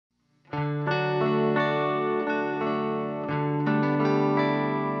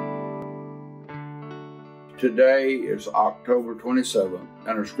Today is October 27th,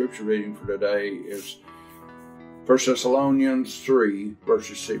 and our scripture reading for today is 1 Thessalonians 3,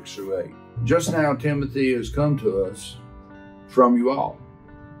 verses 6 through 8. Just now Timothy has come to us from you all,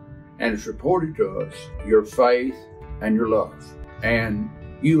 and has reported to us your faith and your love. And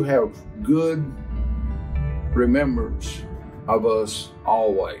you have good remembrance of us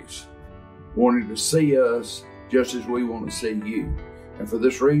always, wanting to see us just as we want to see you. And for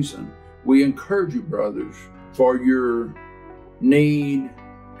this reason, we encourage you, brothers, for your need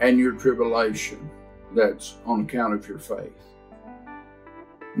and your tribulation that's on account of your faith.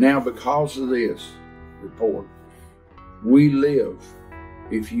 Now, because of this report, we live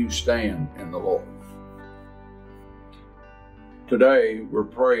if you stand in the Lord. Today, we're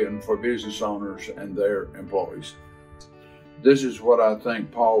praying for business owners and their employees. This is what I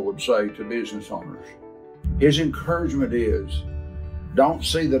think Paul would say to business owners. His encouragement is, don't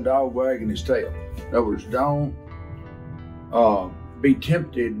see the dog wagging his tail. In other words, don't be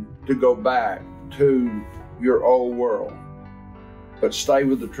tempted to go back to your old world, but stay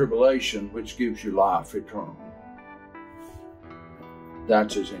with the tribulation which gives you life eternal.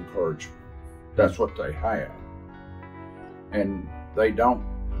 That's his encouragement. That's what they have. And they don't,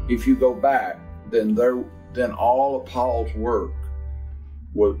 if you go back, then all of Paul's work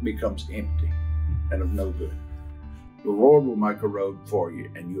becomes empty and of no good. The Lord will make a road for you,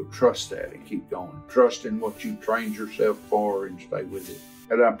 and you'll trust that and keep going. Trust in what you trained yourself for and stay with it.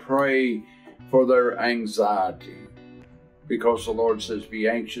 And I pray for their anxiety, because the Lord says, be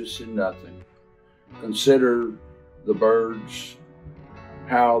anxious in nothing. Consider the birds,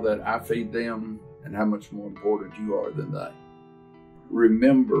 how that I feed them, and how much more important you are than they.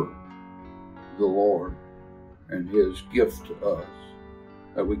 Remember the Lord and His gift to us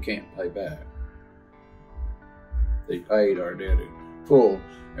that we can't pay back. They paid our debt in full,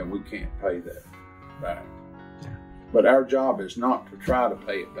 and we can't pay that back. But our job is not to try to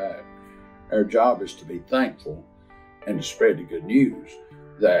pay it back. Our job is to be thankful and to spread the good news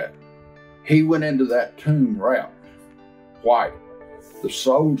that he went into that tomb wrapped white. The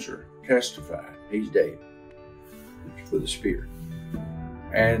soldier testified he's dead with the Spirit.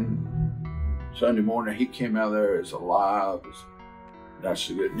 And Sunday morning he came out there as alive. That's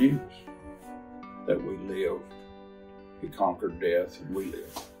the good news, that we live. He conquered death and we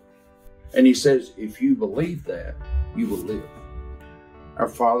live. And he says, if you believe that, you will live. Our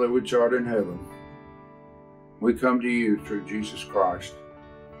Father which art in heaven, we come to you through Jesus Christ,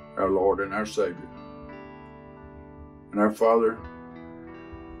 our Lord and our Savior. And our Father,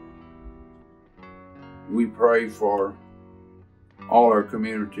 we pray for all our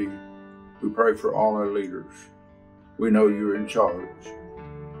community. We pray for all our leaders. We know you're in charge.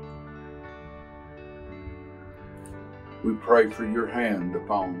 We pray for your hand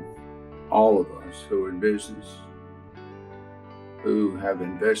upon all of us who are in business, who have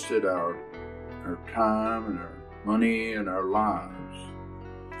invested our time and our money and our lives,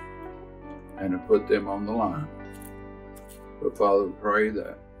 and have put them on the line. But Father, we pray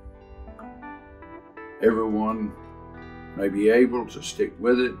that everyone may be able to stick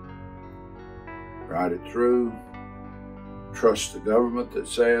with it, ride it through, trust the government that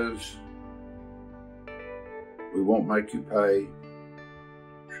says, we won't make you pay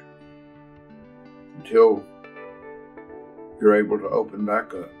until you're able to open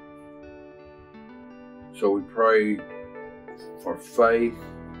back up. So we pray for faith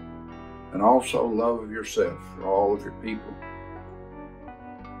and also love of yourself for all of your people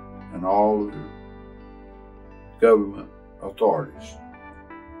and all of your government authorities.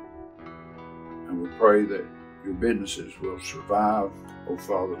 And we pray that your businesses will survive, oh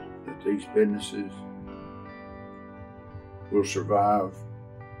Father, that these businesses will survive,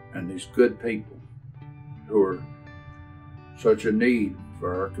 and these good people who are such a need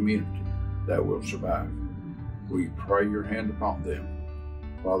for our community that will survive. We pray your hand upon them.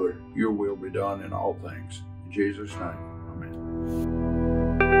 Father, your will be done in all things. In Jesus' name,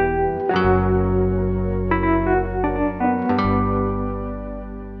 amen.